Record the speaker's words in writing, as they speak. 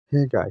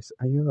Hey guys,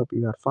 I hope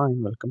you are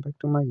fine. Welcome back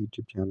to my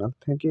YouTube channel.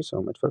 Thank you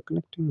so much for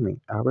connecting me.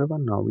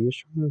 Everyone, now we are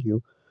showing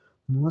you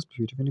most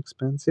beautiful and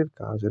expensive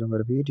cars in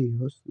our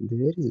videos.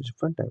 There is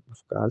different type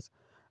of cars.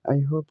 I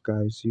hope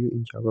guys you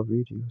enjoy our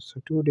video.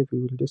 So today we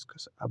will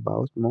discuss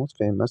about most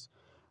famous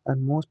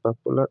and most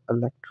popular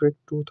electric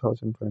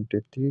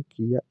 2023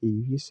 Kia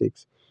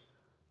EV6.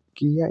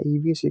 Kia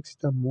EV6 is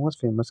the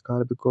most famous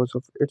car because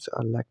of its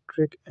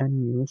electric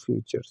and new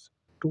features.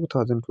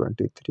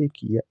 2023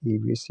 Kia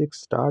EV6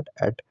 start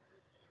at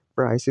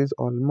price is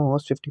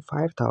almost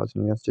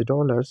 55,000 USD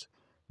dollars.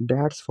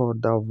 That's for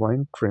the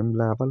wine trim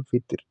level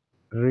with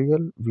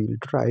real wheel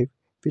drive,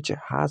 which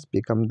has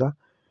become the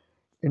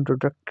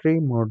introductory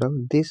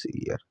model this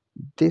year.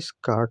 This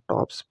car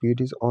top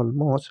speed is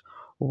almost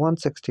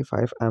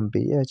 165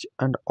 mph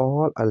and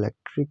all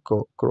electric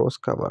cross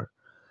cover.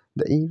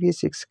 The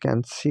EV6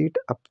 can seat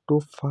up to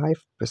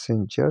 5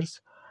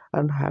 passengers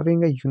and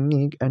having a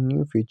unique and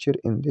new feature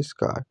in this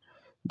car.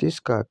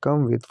 This car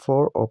comes with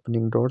 4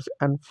 opening doors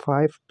and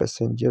 5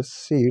 passenger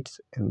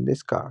seats in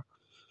this car.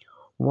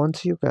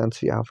 Once you can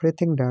see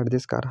everything that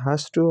this car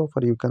has to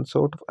offer, you can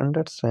sort of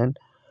understand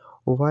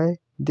why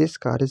this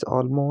car is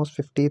almost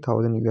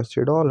 50,000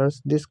 USD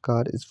dollars. This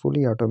car is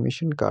fully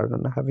automation car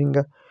and having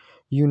a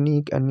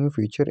unique and new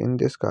feature in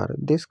this car.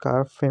 This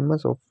car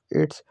famous of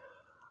its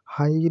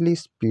highly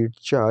speed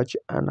charge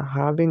and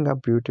having a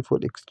beautiful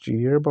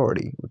exterior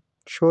body.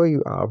 Show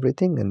you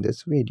everything in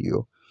this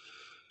video.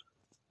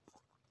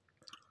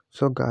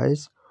 So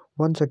guys,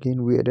 once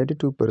again we are ready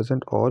to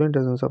present all in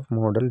dozens of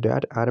models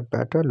that are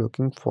better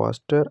looking,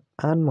 faster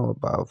and more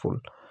powerful.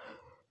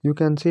 You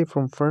can see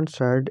from front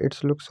side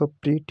it looks so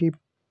pretty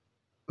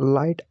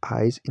light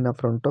eyes in a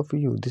front of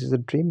you. This is a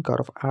dream car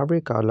of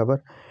every car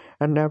lover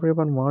and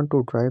everyone want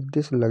to drive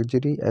this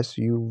luxury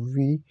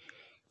SUV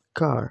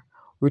car.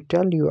 We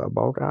tell you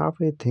about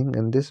everything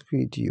in this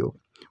video.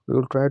 We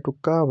will try to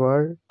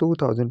cover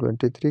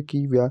 2023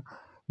 Kia,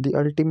 the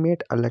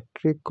ultimate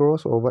electric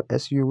crossover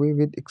SUV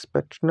with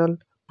exceptional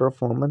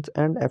performance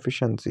and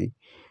efficiency.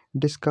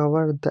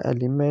 Discover the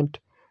element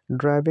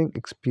driving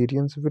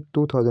experience with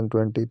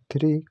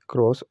 2023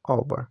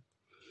 crossover.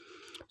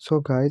 So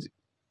guys,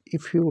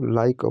 if you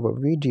like our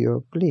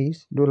video,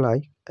 please do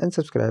like and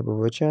subscribe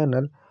our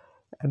channel,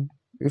 and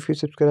if you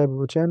subscribe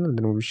our channel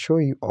then we show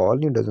you all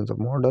new dozens of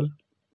model